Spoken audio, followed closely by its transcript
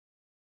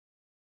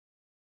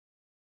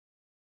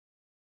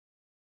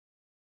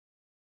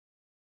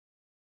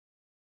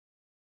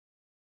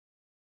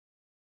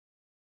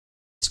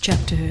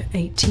chapter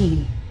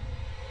 18.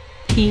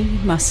 He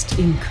must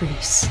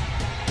increase.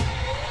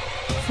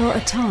 For a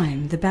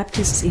time, the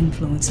Baptist's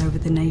influence over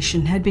the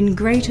nation had been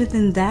greater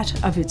than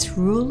that of its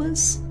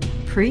rulers,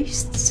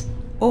 priests,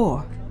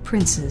 or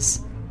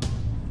princes.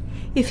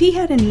 If he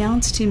had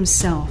announced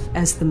himself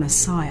as the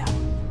Messiah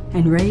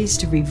and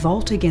raised a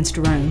revolt against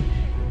Rome,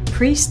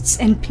 priests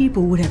and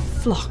people would have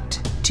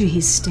flocked to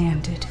his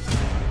standard.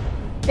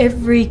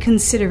 Every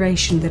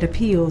consideration that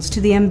appeals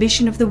to the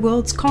ambition of the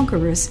world's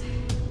conquerors,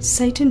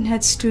 Satan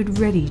had stood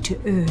ready to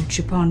urge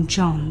upon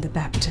John the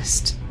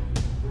Baptist.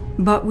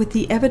 But with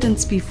the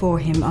evidence before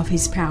him of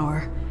his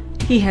power,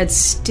 he had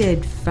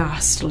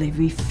steadfastly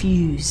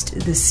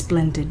refused the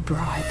splendid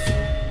bribe.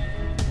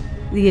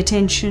 The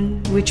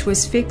attention which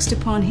was fixed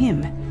upon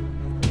him,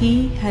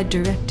 he had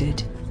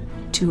directed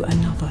to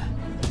another.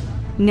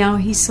 Now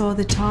he saw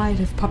the tide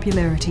of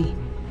popularity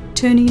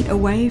turning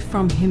away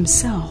from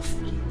himself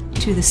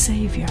to the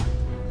Savior.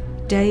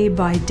 Day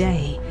by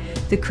day,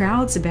 the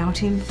crowds about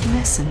him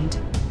lessened.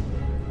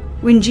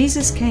 When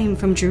Jesus came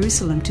from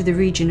Jerusalem to the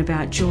region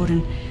about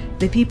Jordan,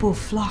 the people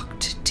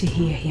flocked to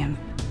hear him.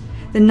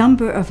 The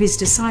number of his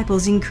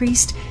disciples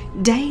increased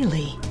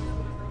daily.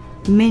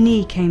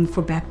 Many came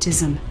for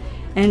baptism,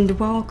 and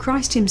while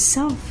Christ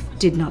himself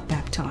did not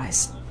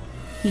baptize,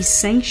 he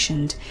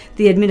sanctioned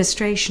the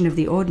administration of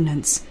the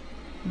ordinance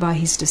by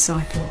his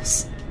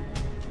disciples.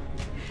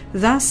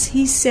 Thus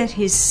he set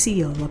his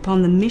seal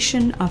upon the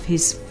mission of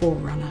his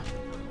forerunner.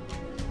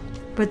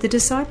 But the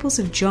disciples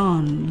of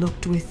John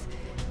looked with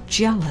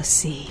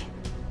jealousy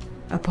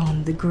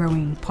upon the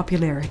growing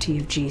popularity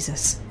of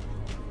Jesus.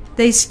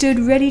 They stood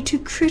ready to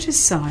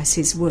criticize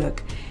his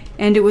work,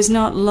 and it was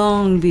not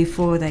long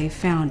before they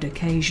found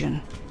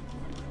occasion.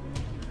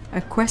 A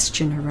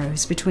question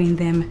arose between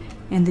them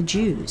and the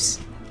Jews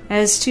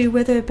as to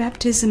whether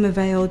baptism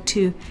availed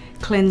to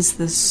cleanse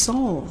the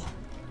soul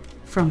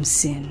from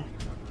sin.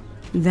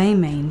 They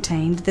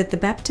maintained that the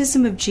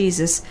baptism of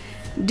Jesus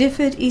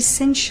differed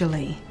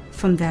essentially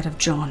from that of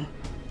John.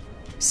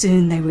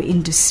 Soon they were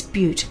in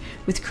dispute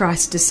with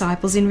Christ's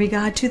disciples in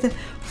regard to the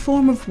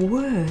form of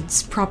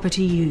words proper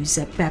to use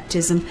at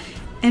baptism,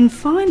 and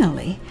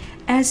finally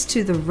as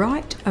to the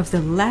right of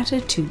the latter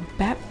to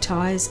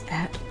baptize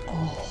at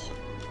all.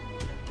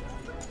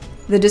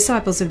 The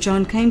disciples of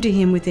John came to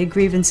him with their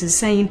grievances,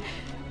 saying,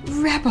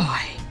 "Rabbi,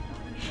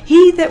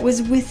 he that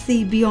was with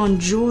thee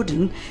beyond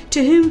Jordan,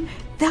 to whom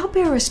thou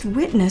bearest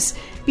witness,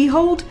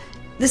 behold,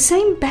 the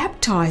same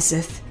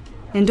baptizeth,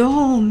 and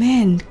all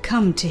men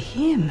come to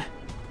him."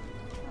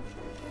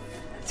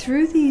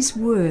 Through these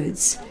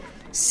words,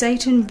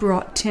 Satan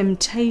brought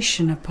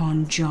temptation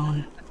upon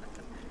John.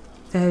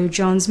 Though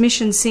John's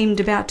mission seemed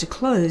about to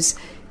close,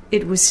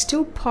 it was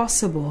still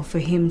possible for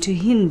him to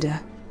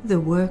hinder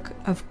the work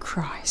of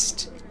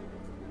Christ.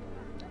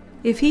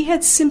 If he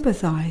had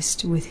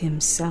sympathized with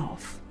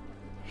himself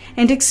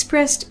and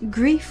expressed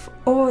grief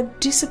or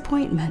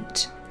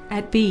disappointment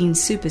at being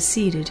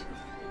superseded,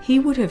 he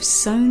would have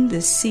sown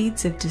the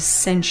seeds of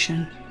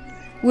dissension,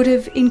 would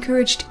have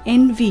encouraged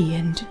envy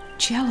and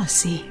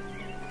jealousy,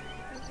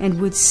 and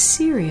would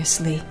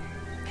seriously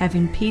have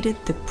impeded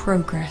the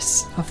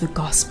progress of the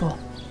gospel.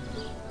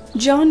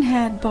 John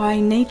had by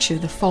nature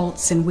the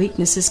faults and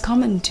weaknesses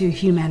common to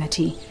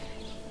humanity,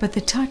 but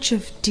the touch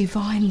of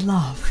divine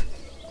love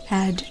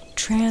had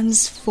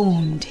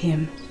transformed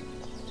him.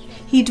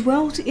 He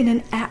dwelt in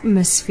an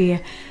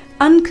atmosphere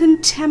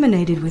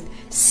uncontaminated with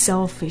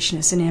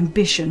selfishness and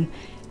ambition,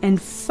 and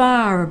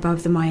far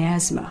above the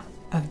miasma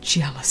of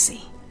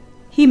jealousy.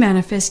 He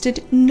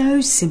manifested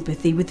no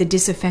sympathy with the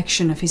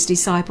disaffection of his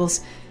disciples,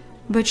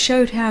 but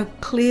showed how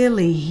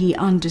clearly he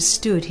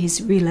understood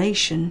his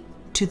relation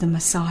to the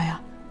Messiah,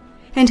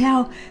 and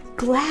how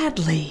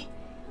gladly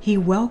he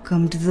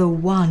welcomed the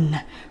one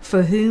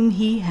for whom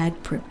he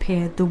had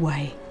prepared the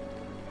way.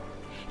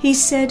 He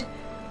said,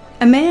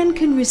 "A man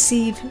can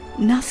receive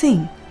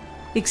nothing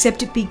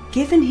except it be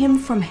given him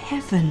from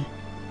heaven.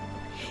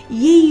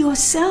 Ye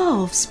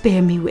yourselves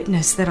bear me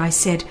witness that I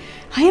said,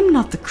 I am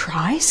not the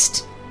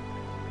Christ,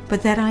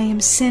 but that I am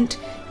sent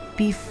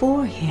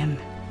before him.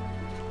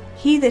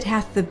 He that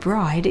hath the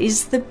bride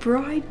is the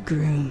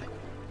bridegroom.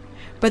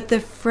 But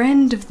the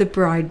friend of the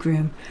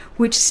bridegroom,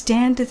 which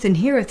standeth and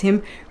heareth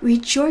him,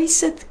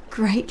 rejoiceth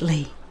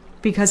greatly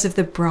because of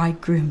the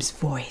bridegroom's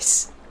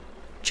voice."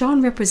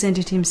 John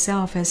represented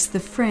himself as the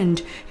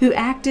friend who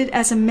acted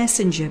as a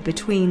messenger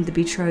between the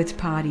betrothed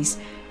parties,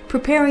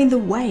 preparing the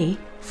way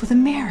for the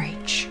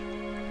marriage.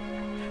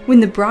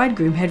 When the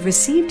bridegroom had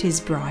received his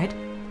bride,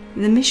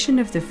 the mission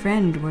of the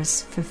friend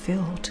was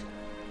fulfilled.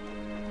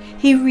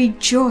 He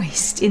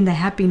rejoiced in the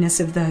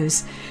happiness of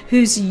those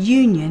whose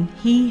union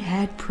he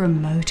had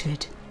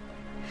promoted.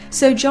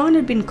 So John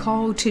had been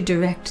called to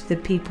direct the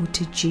people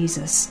to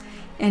Jesus,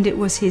 and it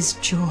was his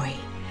joy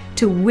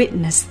to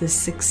witness the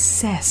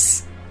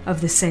success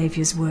of the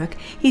Saviour's work.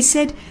 He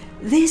said,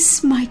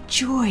 "This my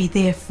joy,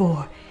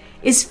 therefore,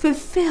 is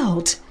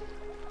fulfilled.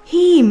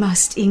 He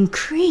must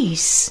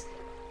increase,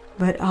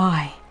 but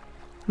I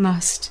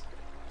must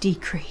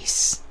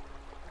decrease."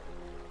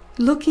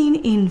 Looking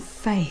in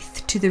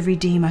faith to the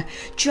Redeemer,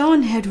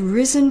 John had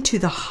risen to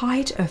the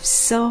height of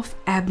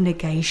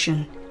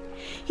self-abnegation.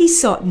 He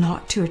sought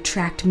not to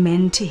attract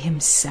men to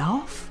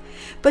himself,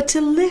 but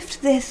to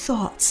lift their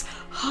thoughts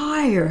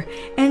higher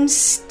and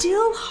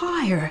still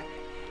higher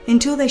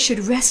until they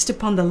should rest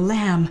upon the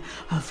Lamb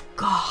of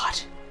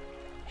God.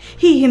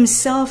 He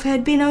himself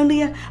had been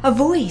only a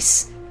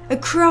voice, a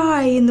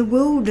cry in the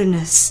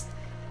wilderness.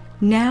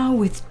 Now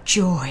with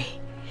joy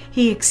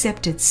he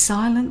accepted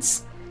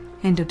silence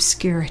and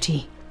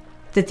obscurity,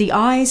 that the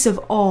eyes of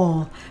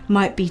all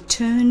might be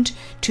turned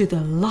to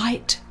the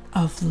light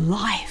of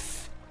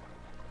life.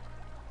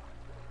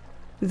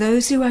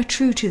 Those who are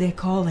true to their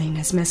calling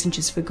as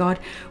messengers for God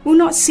will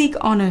not seek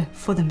honor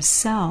for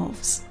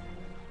themselves.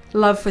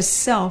 Love for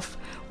self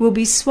will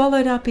be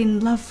swallowed up in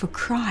love for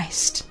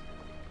Christ.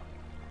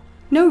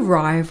 No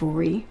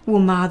rivalry will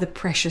mar the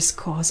precious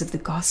cause of the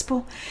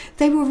gospel.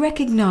 They will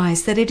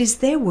recognize that it is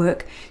their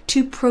work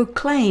to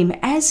proclaim,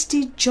 as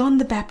did John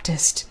the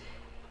Baptist,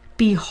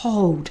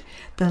 "Behold,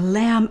 the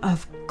Lamb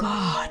of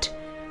God,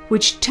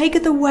 which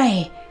taketh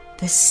away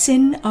the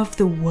sin of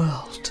the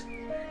world."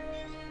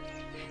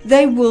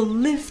 They will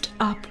lift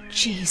up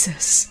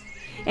Jesus,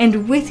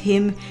 and with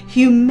him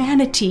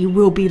humanity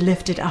will be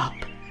lifted up.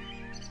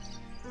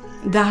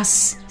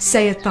 Thus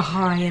saith the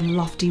high and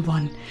lofty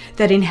one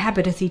that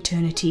inhabiteth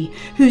eternity,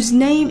 whose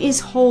name is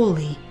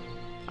holy.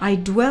 I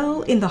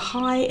dwell in the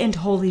high and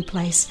holy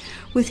place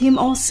with him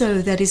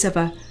also that is of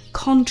a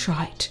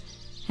contrite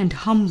and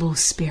humble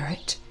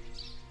spirit,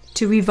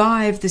 to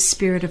revive the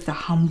spirit of the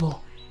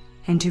humble,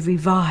 and to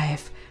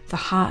revive the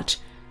heart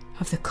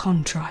of the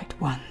contrite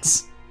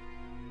ones.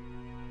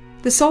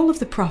 The soul of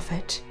the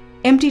prophet,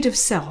 emptied of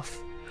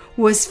self,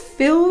 was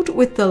filled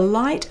with the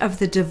light of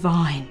the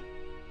divine.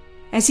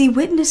 As he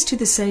witnessed to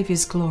the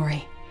Saviour's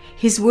glory,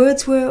 his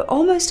words were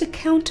almost a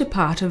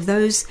counterpart of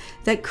those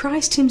that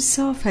Christ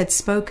himself had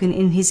spoken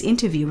in his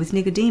interview with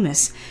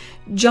Nicodemus.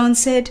 John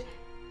said,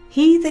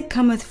 "He that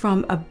cometh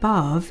from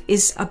above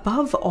is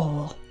above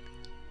all.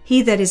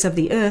 He that is of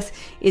the earth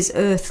is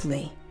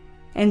earthly,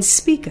 and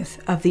speaketh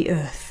of the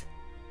earth.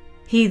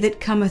 He that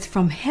cometh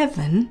from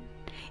heaven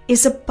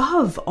is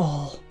above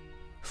all.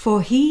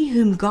 For he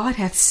whom God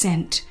hath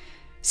sent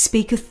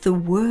speaketh the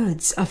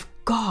words of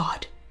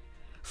God.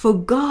 For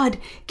God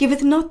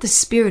giveth not the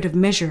spirit of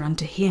measure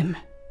unto him."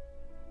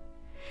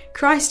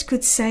 Christ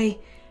could say,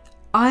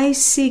 "I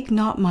seek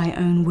not my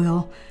own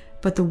will,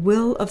 but the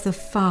will of the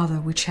Father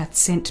which hath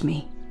sent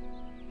me."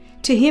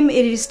 To him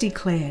it is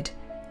declared,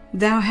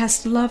 "Thou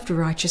hast loved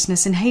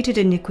righteousness and hated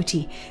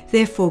iniquity.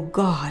 Therefore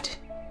God,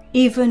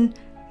 even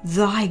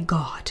thy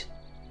God,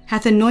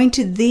 hath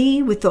anointed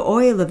thee with the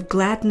oil of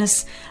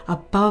gladness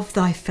above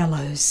thy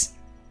fellows."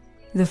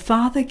 The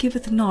Father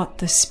giveth not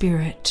the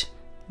Spirit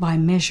by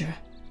measure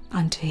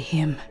unto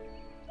him.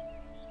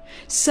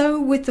 So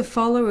with the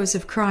followers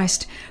of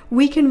Christ,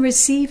 we can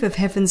receive of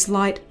heaven's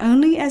light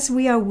only as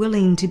we are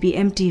willing to be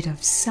emptied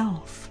of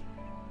self.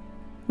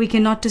 We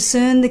cannot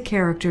discern the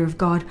character of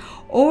God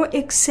or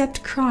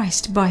accept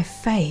Christ by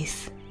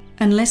faith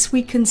unless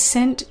we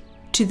consent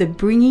to the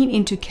bringing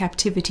into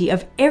captivity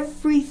of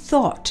every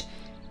thought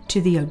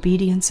to the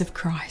obedience of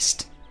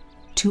Christ.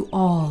 To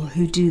all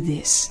who do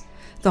this,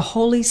 the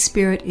Holy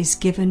Spirit is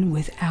given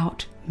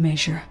without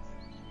measure.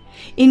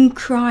 In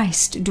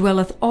Christ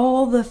dwelleth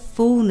all the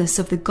fullness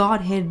of the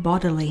Godhead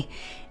bodily,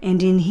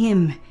 and in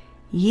him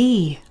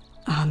ye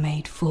are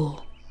made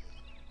full.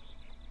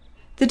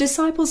 The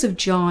disciples of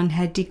John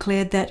had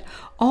declared that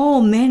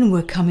all men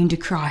were coming to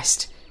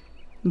Christ,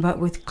 but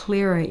with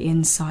clearer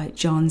insight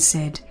John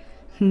said,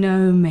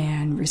 "No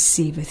man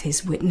receiveth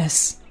his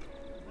witness."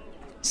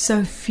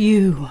 So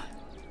few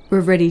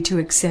were ready to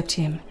accept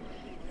him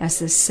as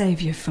the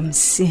Saviour from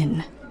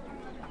sin.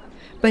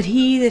 But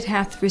he that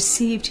hath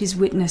received his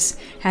witness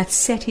hath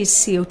set his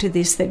seal to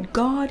this, that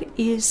God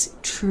is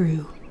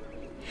true.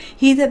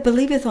 He that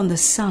believeth on the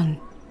Son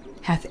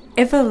hath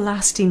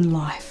everlasting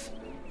life.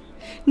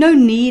 No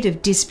need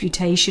of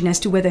disputation as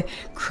to whether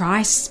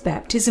Christ's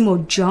baptism or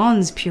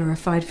John's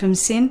purified from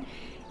sin.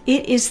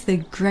 It is the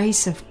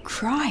grace of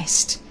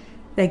Christ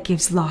that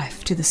gives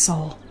life to the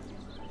soul.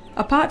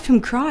 Apart from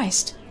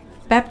Christ,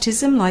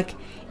 baptism, like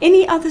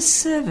any other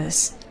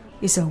service,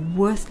 is a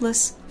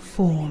worthless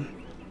form.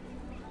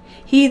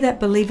 He that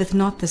believeth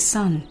not the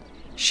Son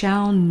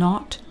shall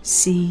not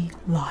see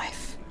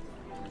life.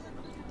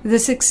 The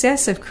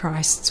success of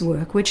Christ's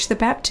work, which the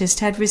Baptist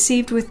had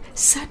received with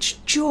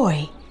such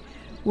joy,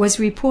 was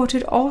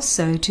reported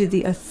also to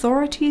the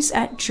authorities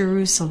at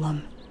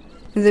Jerusalem.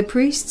 The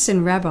priests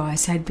and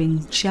rabbis had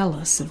been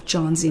jealous of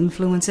John's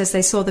influence as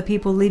they saw the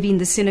people leaving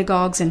the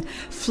synagogues and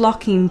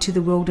flocking to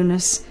the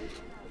wilderness.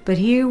 But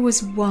here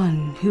was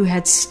one who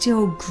had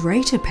still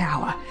greater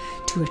power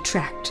to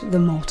attract the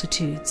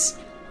multitudes.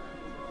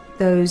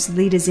 Those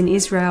leaders in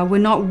Israel were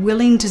not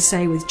willing to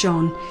say with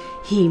John,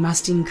 "He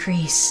must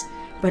increase,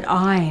 but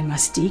I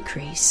must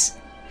decrease."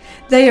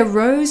 They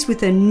arose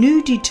with a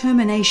new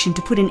determination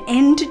to put an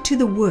end to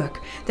the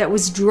work that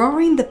was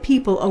drawing the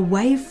people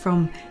away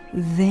from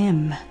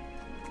them.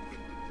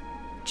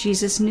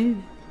 Jesus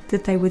knew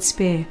that they would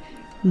spare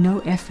no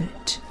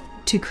effort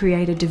to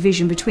create a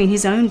division between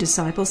his own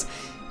disciples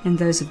and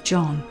those of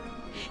John.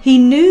 He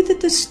knew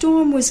that the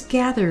storm was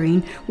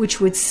gathering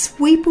which would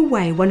sweep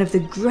away one of the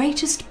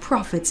greatest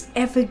prophets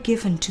ever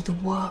given to the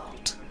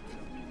world.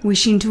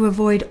 Wishing to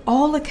avoid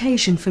all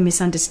occasion for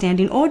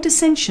misunderstanding or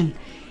dissension,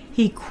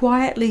 he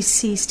quietly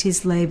ceased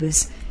his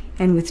labors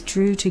and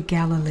withdrew to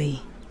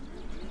Galilee.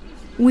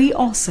 We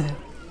also,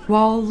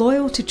 while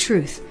loyal to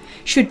truth,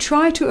 should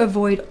try to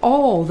avoid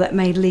all that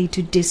may lead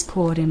to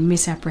discord and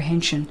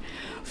misapprehension,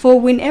 for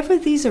whenever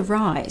these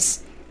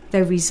arise,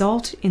 they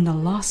result in the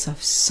loss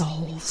of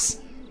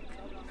souls.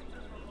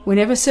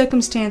 Whenever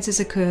circumstances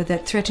occur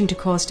that threaten to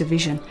cause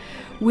division,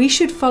 we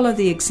should follow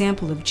the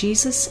example of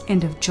Jesus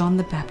and of John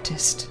the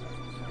Baptist.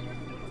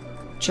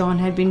 John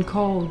had been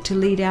called to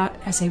lead out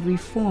as a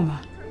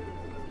reformer.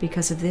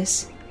 Because of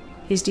this,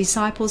 his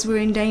disciples were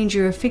in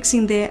danger of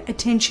fixing their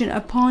attention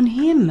upon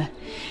him,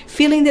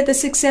 feeling that the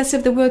success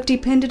of the work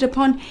depended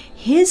upon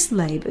his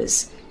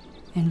labors,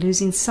 and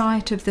losing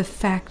sight of the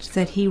fact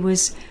that he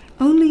was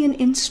only an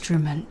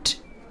instrument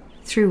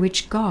through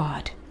which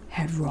God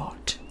had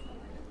wrought.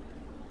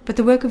 But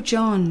the work of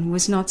John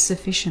was not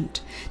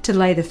sufficient to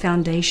lay the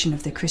foundation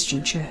of the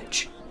Christian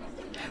church.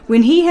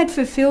 When he had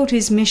fulfilled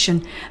his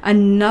mission,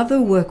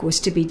 another work was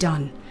to be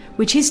done,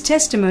 which his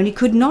testimony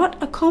could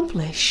not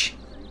accomplish.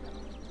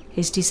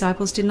 His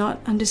disciples did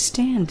not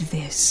understand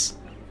this.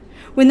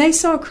 When they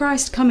saw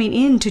Christ coming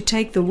in to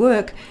take the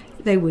work,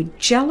 they were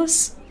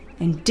jealous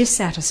and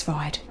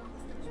dissatisfied.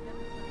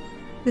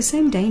 The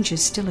same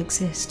dangers still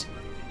exist.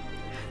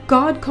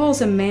 God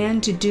calls a man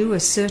to do a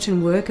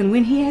certain work, and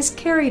when he has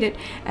carried it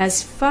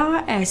as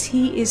far as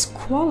he is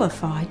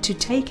qualified to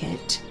take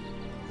it,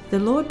 the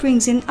Lord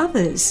brings in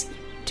others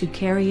to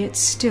carry it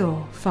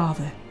still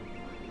farther.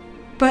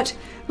 But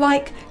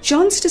like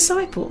John's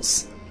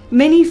disciples,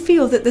 many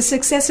feel that the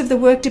success of the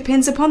work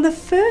depends upon the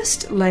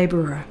first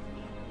laborer.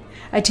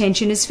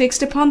 Attention is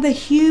fixed upon the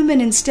human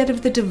instead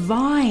of the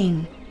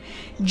divine.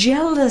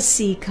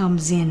 Jealousy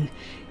comes in,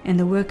 and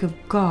the work of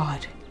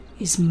God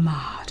is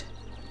marred.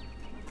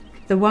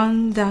 The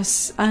one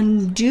thus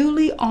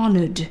unduly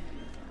honored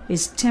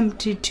is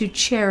tempted to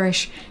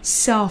cherish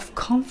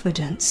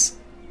self-confidence.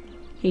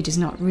 He does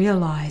not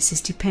realize his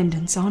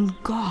dependence on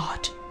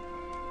God.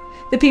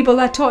 The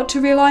people are taught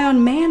to rely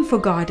on man for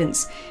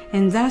guidance,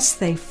 and thus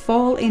they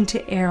fall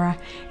into error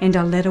and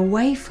are led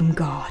away from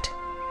God.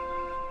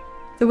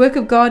 The work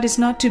of God is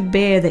not to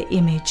bear the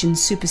image and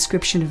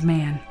superscription of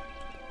man.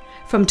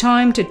 From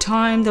time to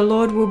time, the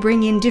Lord will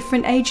bring in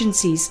different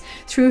agencies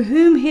through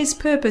whom his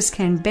purpose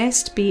can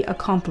best be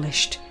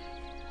accomplished.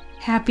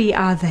 Happy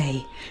are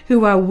they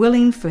who are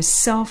willing for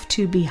self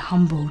to be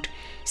humbled,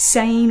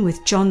 saying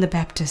with John the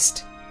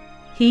Baptist,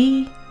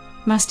 "He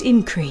must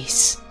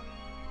increase,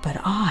 but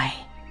I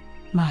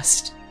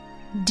must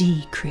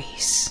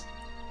decrease."